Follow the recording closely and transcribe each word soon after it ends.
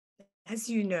As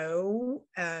you know,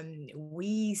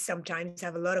 we sometimes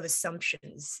have a lot of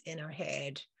assumptions in our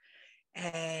head,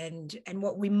 and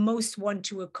what we most want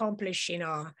to accomplish in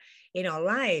our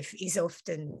life is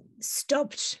often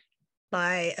stopped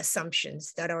by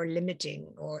assumptions that are limiting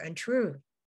or untrue.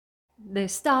 The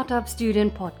Startup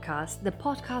Student Podcast, the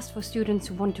podcast for students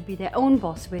who want to be their own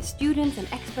boss, where students and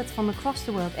experts from across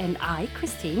the world and I,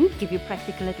 Christine, give you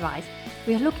practical advice.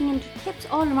 We are looking into tips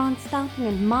all around starting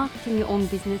and marketing your own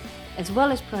business, as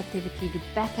well as productivity to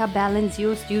better balance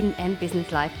your student and business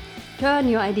life. Turn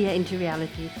your idea into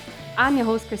reality. I'm your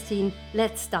host, Christine.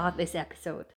 Let's start this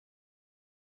episode.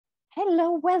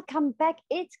 Hello, welcome back.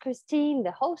 It's Christine,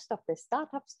 the host of the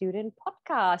Startup Student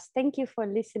Podcast. Thank you for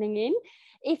listening in.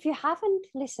 If you haven't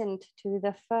listened to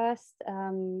the first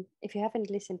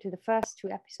two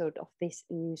episodes of this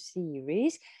new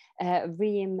series,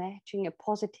 reimagining a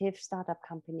positive startup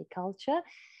company culture,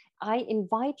 I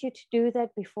invite you to do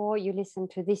that before you listen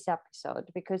to this episode,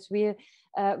 because we're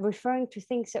referring to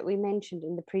things that we mentioned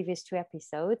in the previous two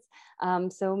episodes.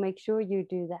 So make sure you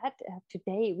do that.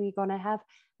 Today, we're going to have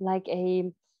like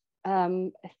a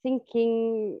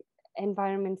thinking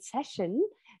environment session,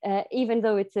 even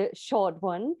though it's a short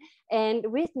one.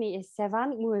 And with me is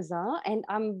Sevan Mouza, and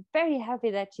I'm very happy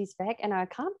that she's back, and I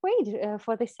can't wait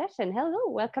for this session. Hello,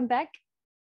 welcome back.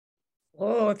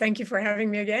 Oh, thank you for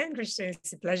having me again, Christian.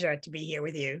 It's a pleasure to be here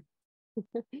with you.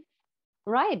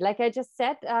 Right, like I just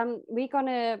said, we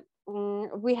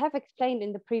have explained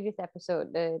in the previous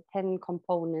episode the 10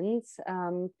 components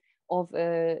of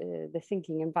the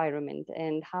thinking environment,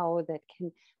 and how that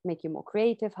can make you more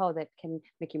creative, how that can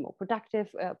make you more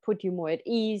productive, put you more at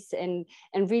ease, and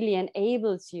really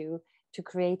enables you to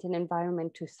create an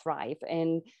environment to thrive.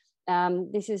 And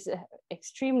this is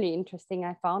extremely interesting.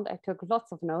 I found I took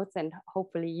lots of notes, and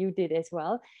hopefully you did as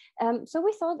well. So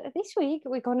we thought this week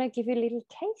we're going to give you a little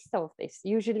taste of this.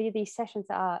 Usually these sessions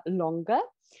are longer.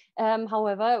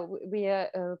 However, we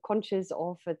are conscious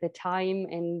of the time,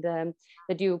 and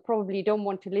that you probably don't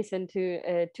want to listen to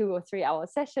a 2 or 3 hour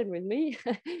session with me.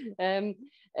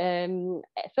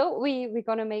 So we're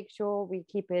going to make sure we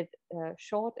keep it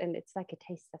short, and it's like a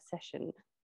taster session.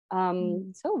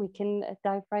 So we can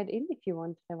dive right in if you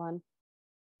want, Sevan.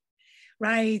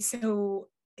 Right. So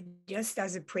just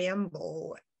as a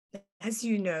preamble, as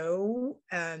you know,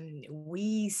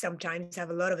 we sometimes have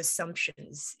a lot of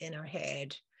assumptions in our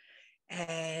head,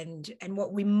 and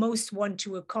what we most want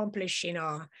to accomplish in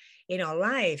our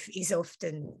life is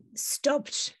often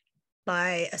stopped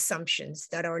by assumptions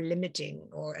that are limiting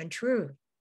or untrue.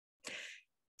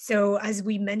 So, as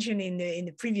we mentioned in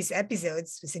the previous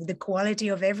episodes, the quality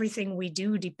of everything we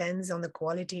do depends on the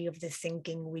quality of the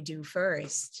thinking we do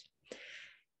first.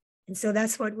 And so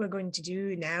that's what we're going to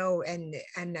do now, and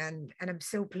I'm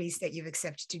so pleased that you've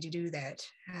accepted to do that,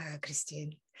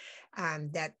 Christine.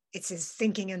 That it's a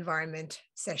thinking environment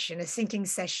session, a thinking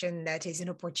session that is an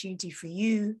opportunity for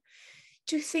you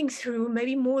to think through,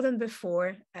 maybe more than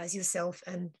before, as yourself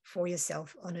and for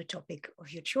yourself, on a topic of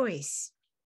your choice.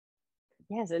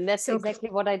 Yes, and that's exactly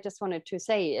what I just wanted to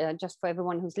say, just for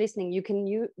everyone who's listening. You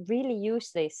can really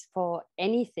use this for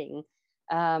anything.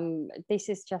 This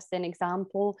is just an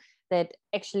example that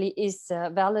actually is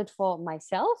valid for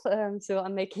myself. So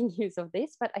I'm making use of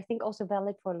this, but I think also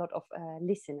valid for a lot of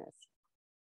listeners.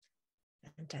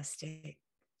 Fantastic.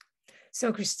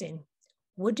 So, Christine,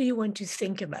 what do you want to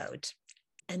think about,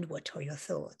 and what are your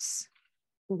thoughts?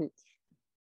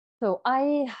 So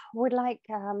I would like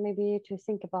maybe to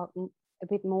think about a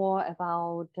bit more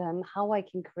about how I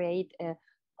can create a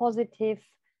positive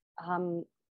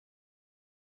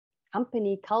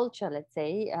company culture, let's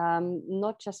say,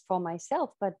 not just for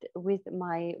myself, but with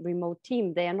my remote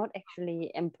team. They are not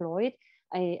actually employed.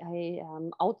 I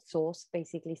outsource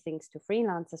basically things to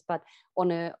freelancers, but on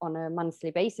a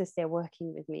monthly basis, they're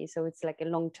working with me. So it's like a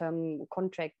long-term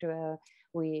contract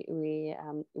we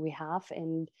have,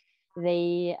 and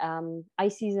they I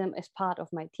see them as part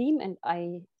of my team, and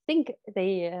I think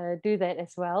they do that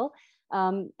as well.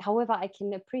 However, I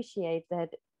can appreciate that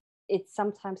it's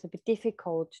sometimes a bit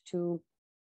difficult to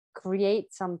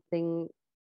create something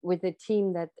with a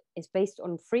team that is based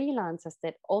on freelancers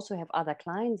that also have other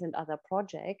clients and other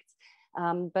projects.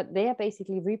 But they are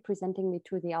basically representing me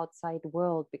to the outside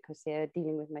world, because they're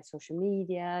dealing with my social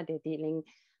media, they're dealing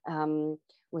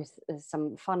with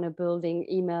some funnel building,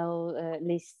 email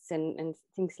lists, and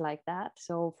things like that.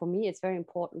 So for me, it's very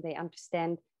important they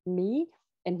understand me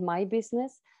and my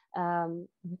business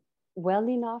well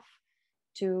enough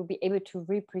to be able to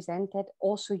represent that,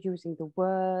 also using the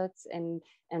words and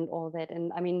all that.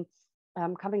 And I mean,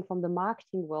 coming from the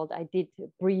marketing world, I did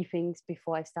briefings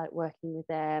before I start working with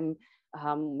them,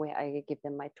 where I give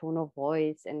them my tone of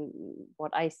voice and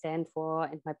what I stand for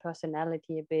and my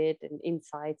personality a bit and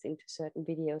insights into certain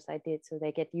videos I did, so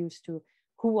they get used to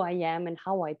who I am and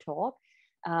how I talk.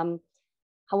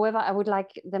 However, I would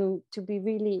like them to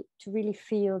really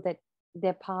feel that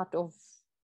they're part of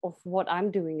what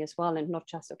I'm doing as well, and not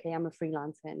just, okay, I'm a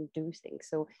freelancer and do things.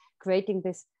 So creating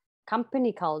this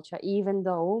company culture, even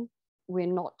though we're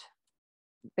not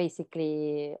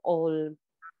basically all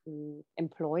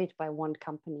employed by one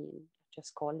company,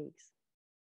 just colleagues.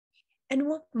 And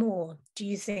what more do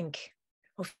you think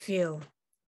or feel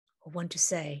or want to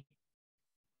say?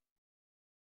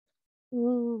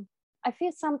 I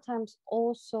feel sometimes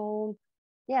also,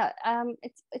 yeah,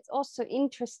 it's also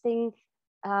interesting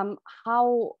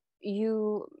how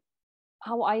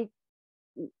I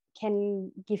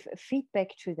can give feedback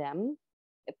to them,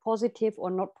 positive or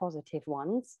not positive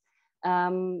ones,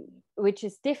 which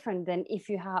is different than if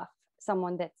you have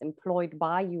someone that's employed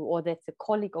by you or that's a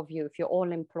colleague of you, if you're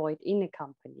all employed in a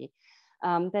company.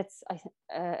 That's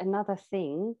another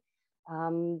thing,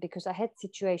 because I had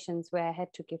situations where I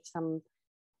had to give some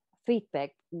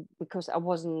feedback because I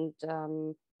wasn't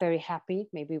very happy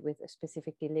maybe with a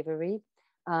specific delivery.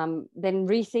 Then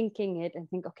rethinking it and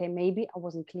think, okay, maybe I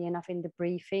wasn't clear enough in the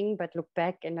briefing, but look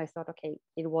back and I thought, okay,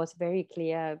 it was very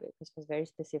clear. This was a very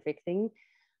specific thing.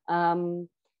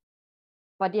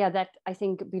 But yeah, that I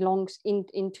think belongs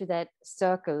into that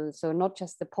circle. So not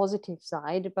just the positive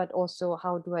side, but also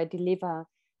how do I deliver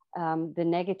the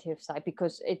negative side?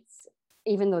 Because it's,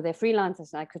 even though they're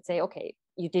freelancers, I could say, okay,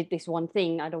 you did this one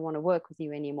thing, I don't want to work with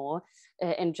you anymore,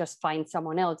 and just find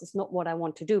someone else. It's not what I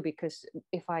want to do, because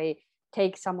if I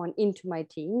take someone into my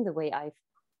team the way I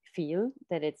feel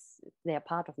that they're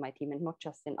part of my team and not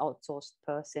just an outsourced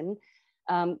person,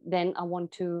 then I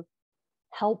want to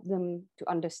help them to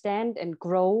understand and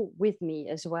grow with me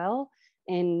as well,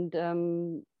 and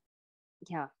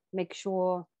make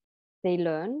sure they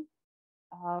learn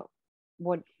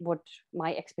what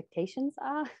my expectations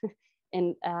are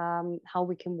and how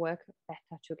we can work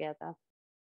better together.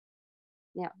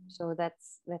 Yeah, so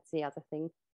that's the other thing,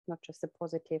 not just the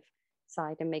positive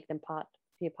side and make them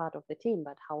be a part of the team,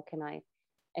 but how can I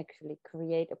actually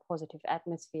create a positive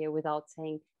atmosphere without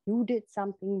saying you did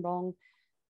something wrong.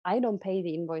 I don't pay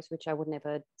the invoice, which I would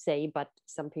never say, but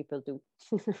some people do.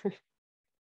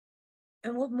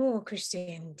 And what more,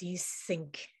 Christine, do you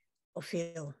think or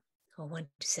feel or want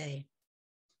to say?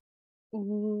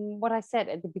 What I said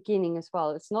at the beginning as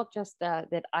well, it's not just that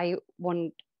I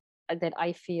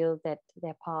feel that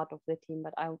they're part of the team,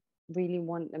 but I really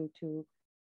want them to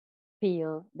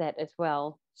feel that as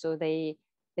well, so they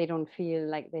don't feel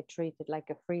like they're treated like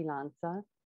a freelancer.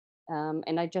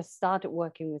 And I just started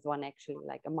working with one actually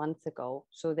like a month ago,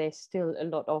 so there's still a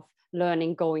lot of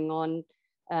learning going on.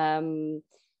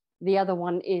 The other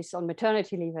one is on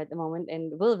maternity leave at the moment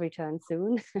and will return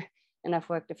soon. And I've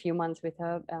worked a few months with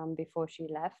her before she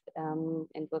left,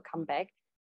 and will come back.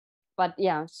 But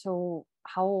yeah, so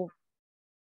how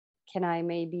can I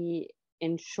maybe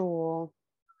ensure,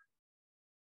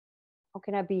 how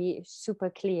can I be super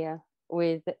clear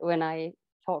with when I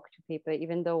talk to people,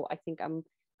 even though I think I'm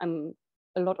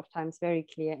a lot of times very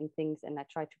clear in things, and I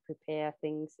try to prepare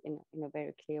things in a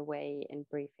very clear way in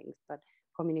briefings. But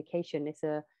communication is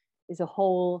a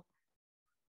whole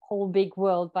big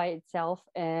world by itself.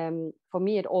 For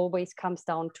me, it always comes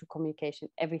down to communication,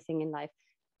 everything in life.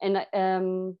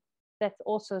 And that's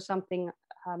also something,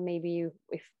 maybe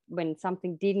when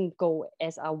something didn't go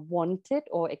as I wanted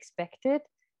or expected,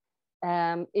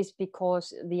 is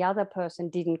because the other person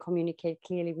didn't communicate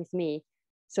clearly with me.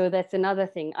 So that's another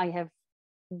thing. I have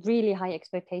really high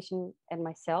expectation at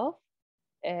myself,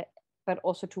 but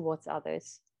also towards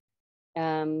others.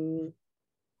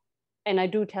 And I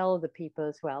do tell the people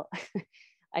as well.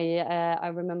 I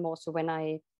remember also when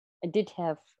I did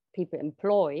have people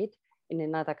employed in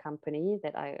another company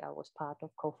that I was part of,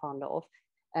 co-founder of.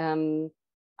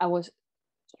 I was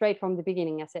straight from the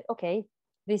beginning. I said, okay,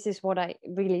 this is what I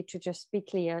really, to just be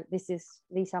clear,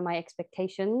 these are my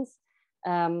expectations.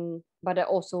 But I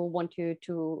also want you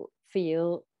to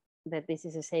feel that this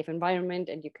is a safe environment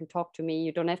and you can talk to me.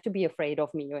 You don't have to be afraid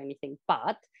of me or anything.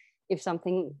 But if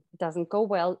something doesn't go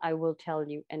well, I will tell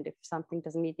you. And if something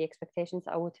doesn't meet the expectations,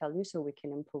 I will tell you so we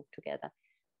can improve together.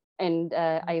 And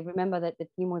I remember that the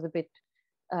team was a bit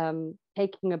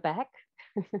taken aback.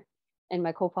 And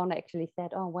my co-founder actually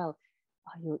said, oh, well,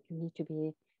 you need to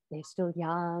be, they're still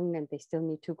young and they still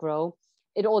need to grow.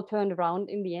 It all turned around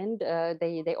in the end.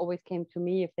 They always came to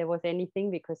me if there was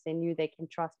anything because they knew they can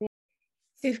trust me.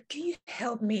 So can you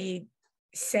help me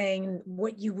saying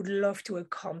what you would love to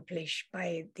accomplish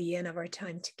by the end of our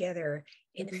time together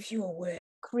in a few words.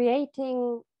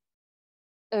 Creating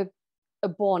a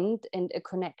bond and a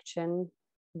connection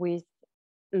with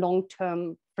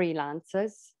long-term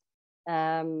freelancers,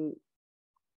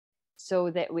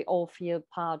 so that we all feel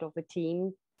part of a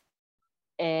team,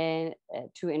 and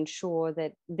to ensure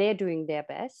that they're doing their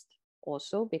best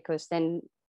also, because then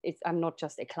I'm not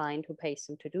just a client who pays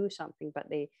them to do something, but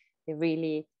they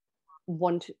really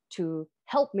want to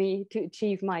help me to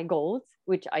achieve my goals,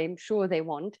 which I am sure they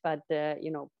want, but you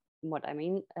know what I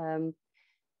mean.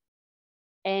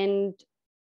 And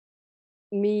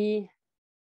me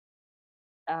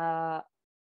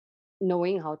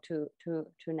knowing how to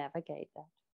navigate that.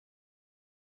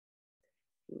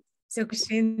 So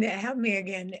Christine, help me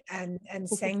again and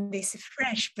saying this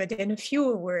afresh, but in a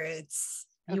fewer words,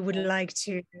 you would like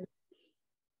to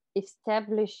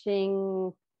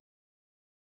establishing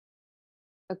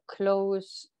a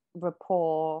close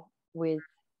rapport with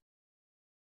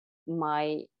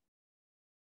my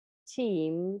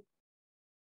team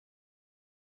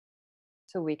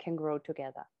so we can grow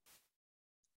together.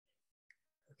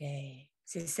 Okay,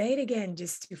 so say it again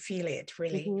just to feel it,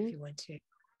 really, if you want to.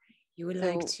 You would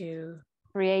like to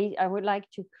create, I would like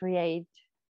to create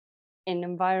an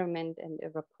environment and a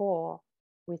rapport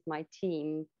with my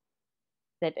team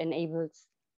that enables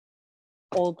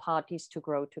all parties to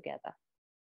grow together.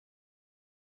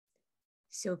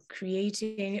 So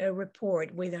creating a rapport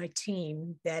with our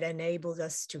team that enables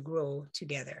us to grow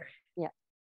together. Yeah.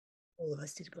 All of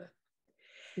us to grow.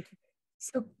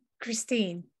 So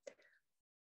Christine,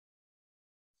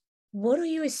 what are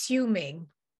you assuming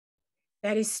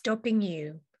that is stopping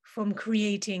you from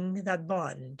creating that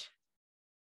bond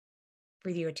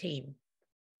with your team?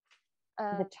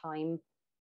 The time,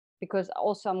 because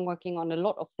also I'm working on a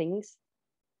lot of things.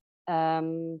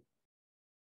 I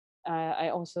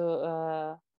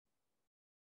also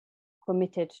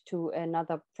committed to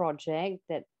another project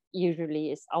that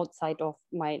usually is outside of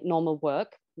my normal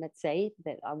work, let's say,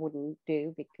 that I wouldn't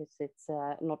do because it's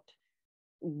not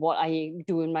what I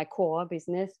do in my core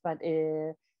business, but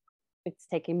it's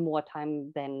taking more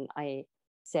time than I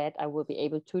said I will be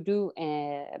able to do.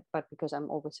 But because I'm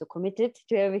always so committed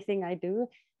to everything I do,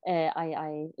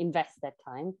 I invest that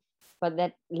time. But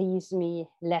that leaves me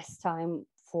less time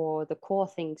for the core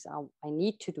things I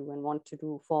need to do and want to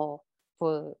do for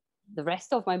the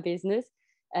rest of my business,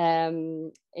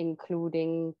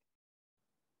 including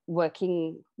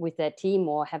working with their team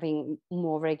or having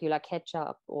more regular catch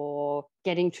up or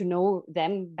getting to know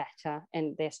them better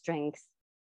and their strengths,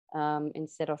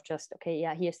 instead of just, okay,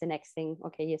 yeah, here's the next thing.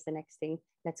 Okay, here's the next thing.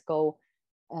 Let's go.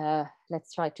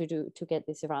 Let's try to get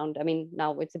this around. I mean,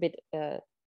 now it's a bit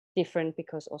different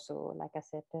because also, like I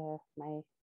said, my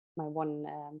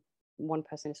one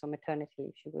person is on maternity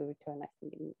leave. She will return, I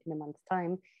think, in a month's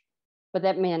time. But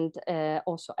that meant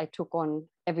also I took on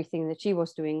everything that she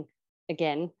was doing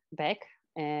again back,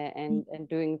 and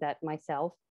doing that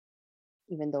myself,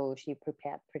 even though she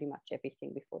prepared pretty much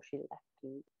everything before she left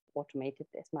and automated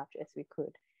as much as we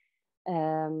could.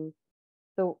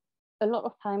 So a lot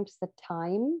of times the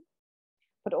time,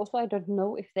 but also I don't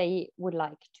know if they would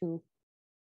like to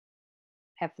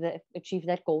achieve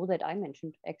that goal that I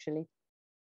mentioned, actually.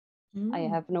 I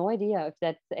have no idea if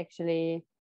that's actually,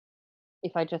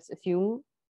 if I just assume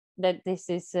that this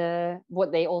is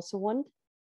what they also want,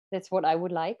 that's what I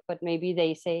would like. But maybe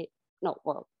they say, no,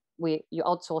 well, you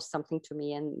outsource something to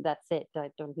me and that's it.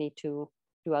 I don't need to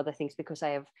do other things because I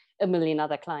have a million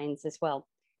other clients as well,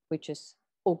 which is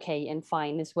okay and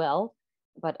fine as well.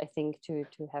 But I think to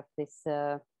have this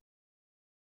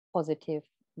positive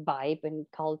vibe and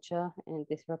culture and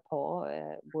this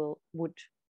rapport would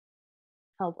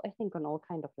help, I think, on all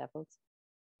kind of levels.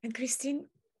 And Christine,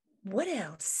 what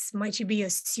else might you be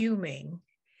assuming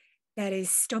that is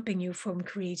stopping you from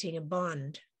creating a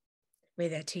bond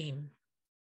with a team?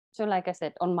 So like I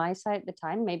said, on my side, the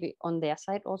time, maybe on their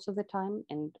side also the time,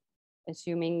 and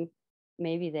assuming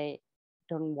maybe they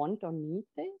don't want or need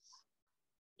this.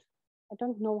 I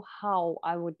don't know how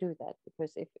I would do that,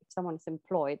 because if someone is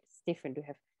employed, it's different to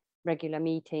have regular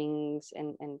meetings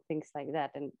and things like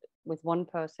that. And with one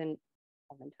person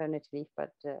on maternity leave,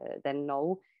 but then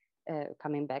no,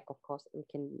 coming back, of course, we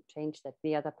can change that.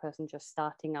 The other person just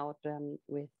starting out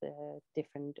with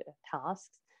different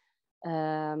tasks.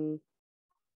 I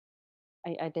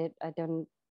don't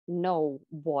know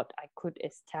what I could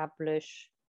establish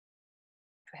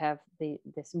to have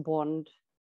this bond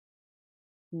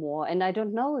more. And I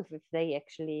don't know if they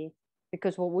actually,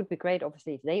 because what would be great,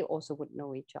 obviously, if they also would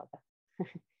know each other.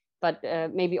 But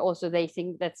maybe also they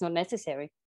think that's not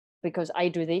necessary. because I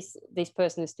do this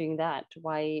person is doing that.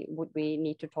 Why would we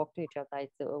need to talk to each other?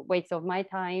 It's a waste of my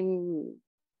time.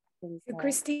 So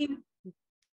Christine,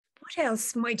 what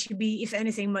else might you be, if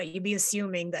anything, might you be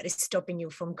assuming that is stopping you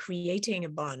from creating a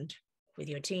bond with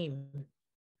your team?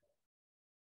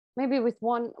 Maybe with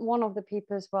one of the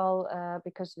people as well,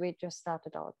 because we just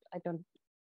started out. I don't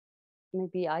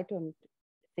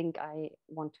think I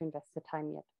want to invest the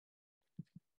time yet.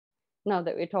 Now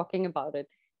that we're talking about it,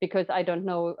 because I don't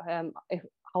know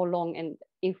how long and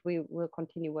if we will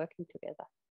continue working together.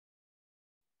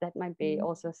 That might be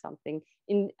also something.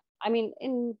 In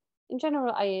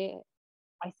general, I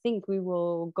think we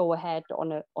will go ahead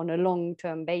on a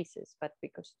long-term basis, but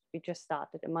because we just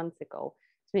started a month ago,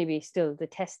 it's maybe still the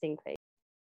testing phase.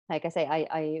 Like I say,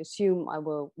 I assume I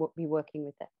will be working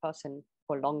with that person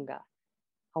for longer.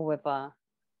 However,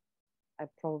 I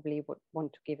probably would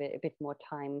want to give it a bit more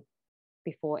time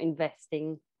before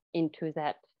investing into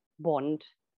that bond,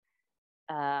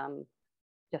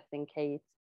 just in case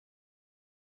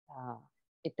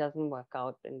it doesn't work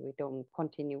out and we don't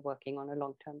continue working on a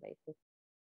long-term basis.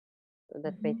 So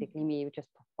that's basically me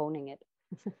just postponing it.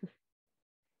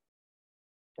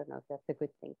 Don't know if that's a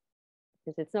good thing,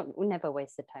 because it's not, we never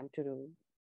waste the time to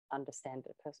understand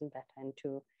the person better and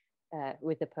to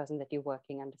with the person that you're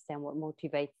working, understand what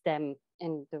motivates them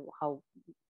and how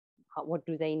what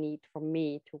do they need from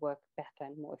me to work better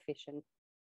and more efficient.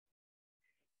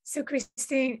 So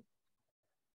Christine,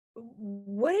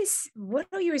 what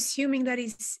are you assuming that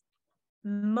is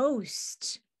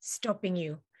most stopping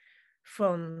you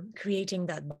from creating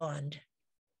that bond?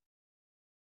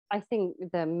 I think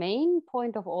the main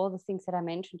point of all the things that I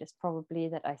mentioned is probably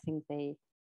that I think they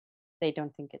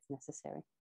don't think it's necessary.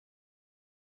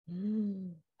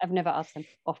 I've never asked them,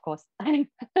 of course.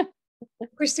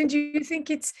 Kristen, do you think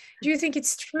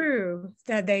it's true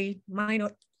that they might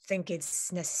not think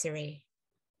it's necessary?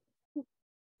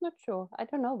 Not sure. I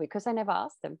don't know, because I never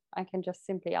asked them. I can just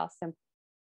simply ask them,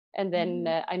 and then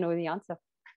I know the answer.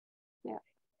 Yeah.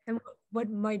 And what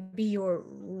might be your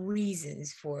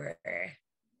reasons for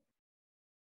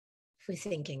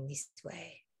thinking this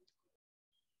way?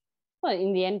 Well,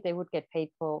 in the end, they would get paid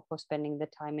for spending the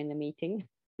time in the meeting.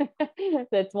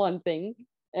 That's one thing,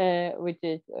 which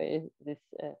is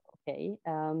okay.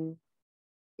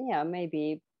 Yeah,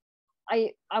 maybe.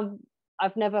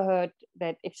 I've never heard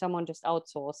that if someone just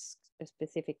outsources a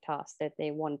specific task that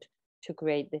they want to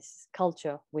create this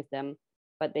culture with them,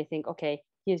 but they think, okay,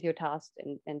 here's your task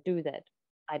and do that.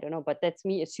 I don't know, but that's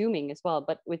me assuming as well.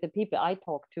 But with the people I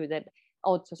talk to that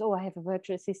outsource, oh, I have a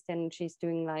virtual assistant, she's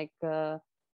doing like, I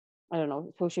don't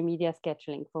know, social media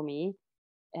scheduling for me.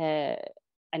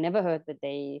 I never heard that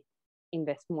they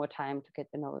invest more time to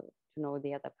get to know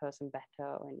the other person better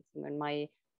or anything. When my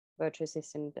virtual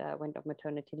assistant went on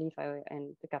maternity leave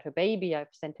and got her baby,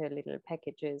 I've sent her little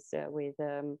packages with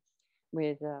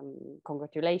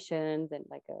congratulations and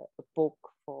like a book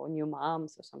for new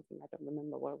moms or something. I don't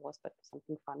remember what it was, but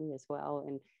something funny as well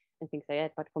and things like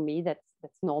that. But for me,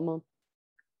 that's normal.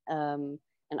 And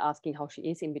asking how she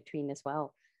is in between as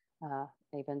well.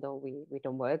 Even though we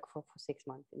don't work for 6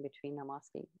 months in between, I'm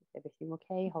asking, is everything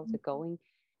okay? How's it going?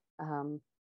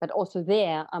 But also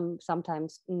there, I'm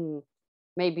sometimes,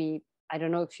 maybe, I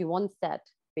don't know if she wants that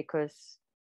because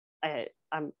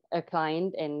I'm a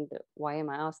client and why am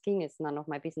I asking? It's none of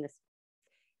my business.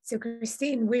 So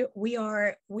Christine, we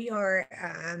are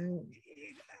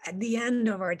at the end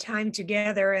of our time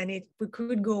together, and we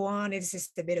could go on. It's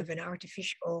just a bit of an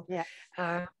artificial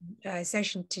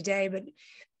session today, but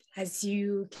as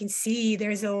you can see,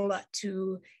 there's a lot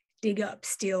to dig up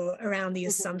still around the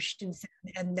assumptions,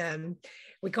 and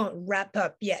we can't wrap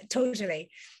up yet totally.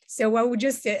 So I would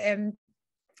just, I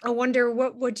wonder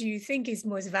what do you think is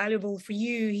most valuable for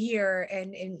you here,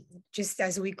 and just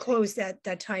as we close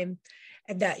that time,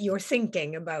 that you're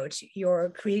thinking about your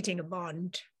creating a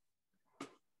bond.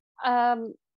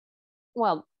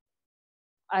 Well,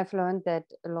 I've learned that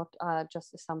a lot are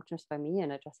just assumptions by me,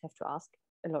 and I just have to ask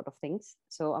a lot of things.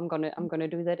 So I'm gonna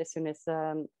do that as soon as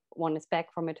one is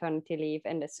back from maternity leave,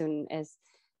 and as soon as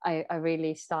I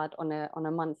really start on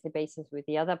a monthly basis with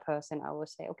the other person, I will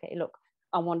say, okay, look,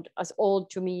 I want us all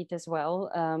to meet as well,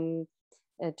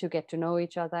 to get to know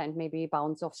each other and maybe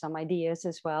bounce off some ideas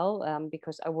as well,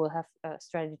 because I will have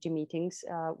strategy meetings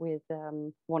with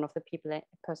one of the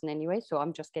person anyway. So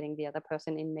I'm just getting the other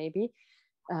person in maybe,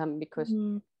 because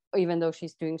even though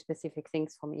she's doing specific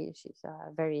things for me, she's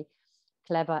a very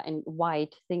clever and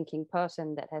wide thinking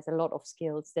person that has a lot of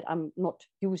skills that I'm not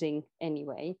using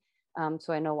anyway.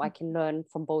 So I know I can learn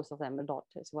from both of them a lot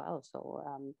as well. So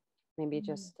maybe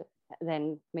just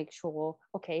then make sure,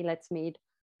 okay, let's meet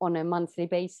on a monthly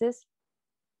basis,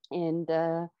 and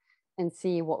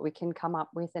see what we can come up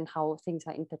with and how things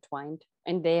are intertwined.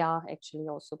 And they are actually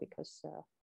also, because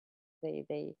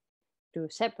they do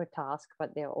separate tasks,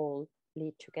 but they're all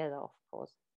lead together, of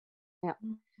course. Yeah.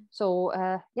 So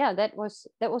that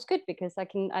was good, because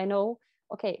I know,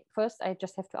 okay, first I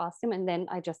just have to ask them, and then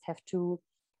I just have to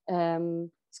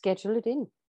schedule it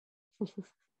in.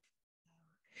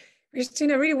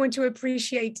 Christine, I really want to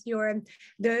appreciate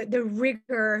the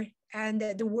rigor and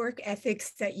the work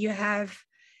ethics that you have,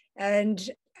 and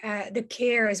the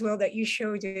care as well that you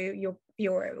show to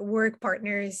your work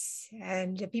partners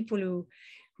and the people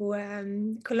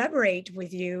who collaborate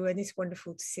with you, and it's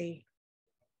wonderful to see.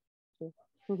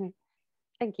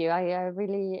 Thank you. I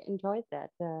really enjoyed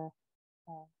that,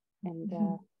 and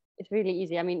it's really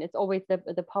easy. I mean, it's always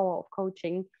the power of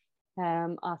coaching,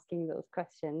 asking those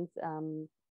questions.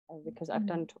 Because I've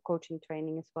done coaching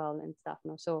training as well and stuff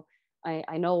now, so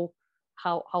I know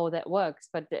how that works.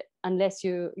 But unless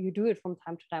you do it from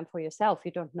time to time for yourself,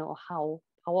 you don't know how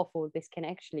powerful this can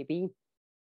actually be.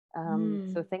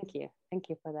 So thank you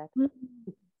for that.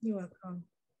 You're welcome.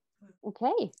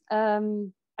 Okay,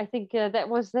 I think that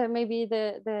was maybe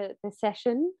the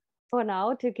session for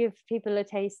now, to give people a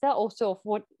taster also of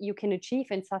what you can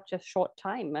achieve in such a short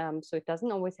time. So it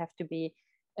doesn't always have to be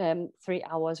 3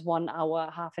 hours, 1 hour,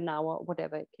 half an hour,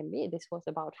 whatever it can be. This was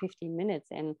about 15 minutes,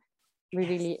 and we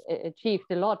really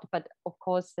achieved a lot. But of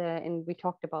course, and we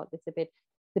talked about this a bit,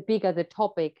 the bigger the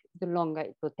topic, the longer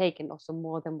it will take, and also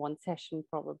more than one session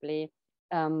probably.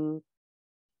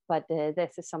 But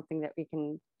this is something that we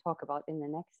can talk about in the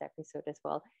next episode as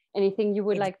well. Anything you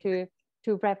would like to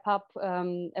wrap up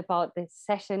about this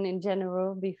session in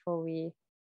general before we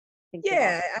think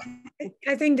about it?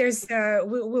 I think there's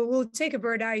we'll take a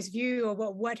bird's eye view of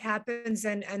what happens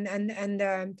and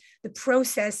the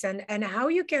process and how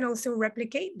you can also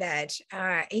replicate that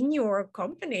in your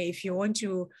company if you want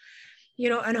to,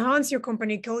 enhance your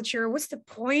company culture. What's the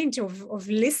point of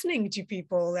listening to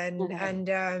people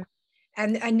and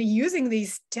using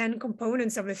these 10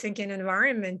 components of the thinking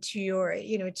environment to your,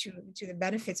 to the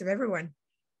benefits of everyone?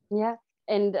 Yeah.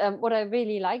 And what I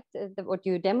really liked, what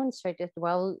you demonstrated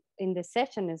well in the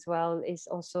session as well, is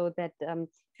also that if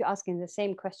you're asking the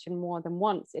same question more than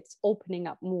once, it's opening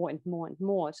up more and more and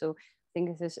more. So I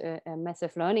think this is a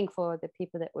massive learning for the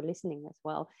people that were listening as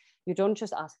well. You don't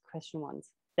just ask a question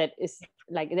once. That is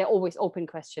like, they're always open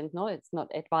questions. No, it's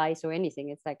not advice or anything.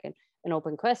 It's like an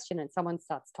open question, and someone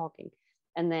starts talking,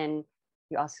 and then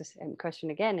you ask the same question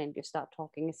again and you start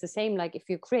talking. It's the same like if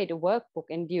you create a workbook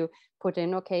and you put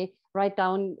in, okay, write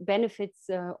down benefits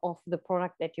of the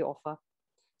product that you offer.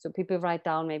 So people write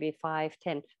down maybe 5,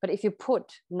 10. But if you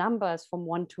put numbers from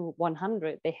 1 to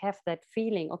 100, they have that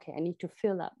feeling, okay, I need to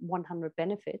fill up 100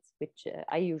 benefits, which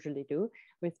I usually do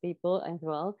with people as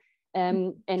well.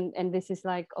 And this is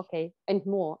like, okay, and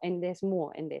more, and there's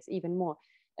more, and there's even more.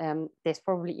 There's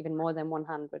probably even more than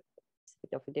 100.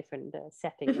 Bit of a different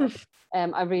setting.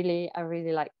 I really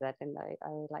like that, and I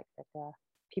like that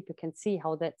people can see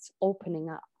how that's opening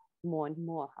up more and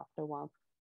more after a while.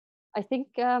 I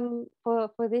think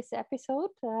for this episode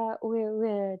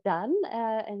we're done,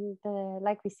 and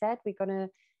like we said, we're gonna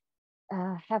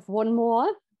have one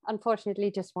more.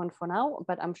 Unfortunately, just one for now,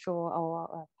 but I'm sure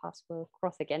our paths will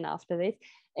cross again after this,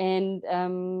 and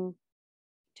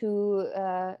to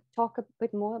talk a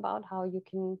bit more about how you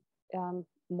can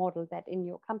model that in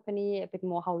your company, a bit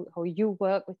more how you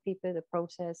work with people, the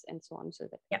process, and so on, so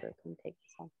that people can take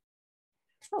this on.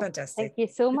 So, fantastic. Thank you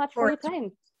so much for your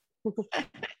time.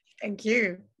 Thank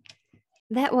you.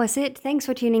 That was it. Thanks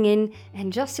for tuning in.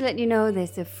 And just to let you know,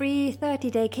 there's a free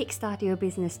 30-day Kickstart Your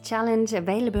Business Challenge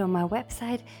available on my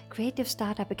website,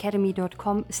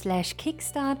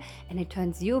 creativestartupacademy.com/kickstart, and it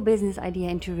turns your business idea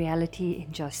into reality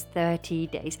in just 30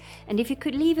 days. And if you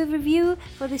could leave a review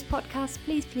for this podcast,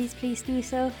 please do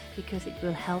so, because it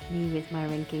will help me with my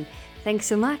ranking. Thanks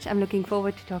so much. I'm looking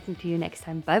forward to talking to you next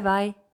time. Bye-bye.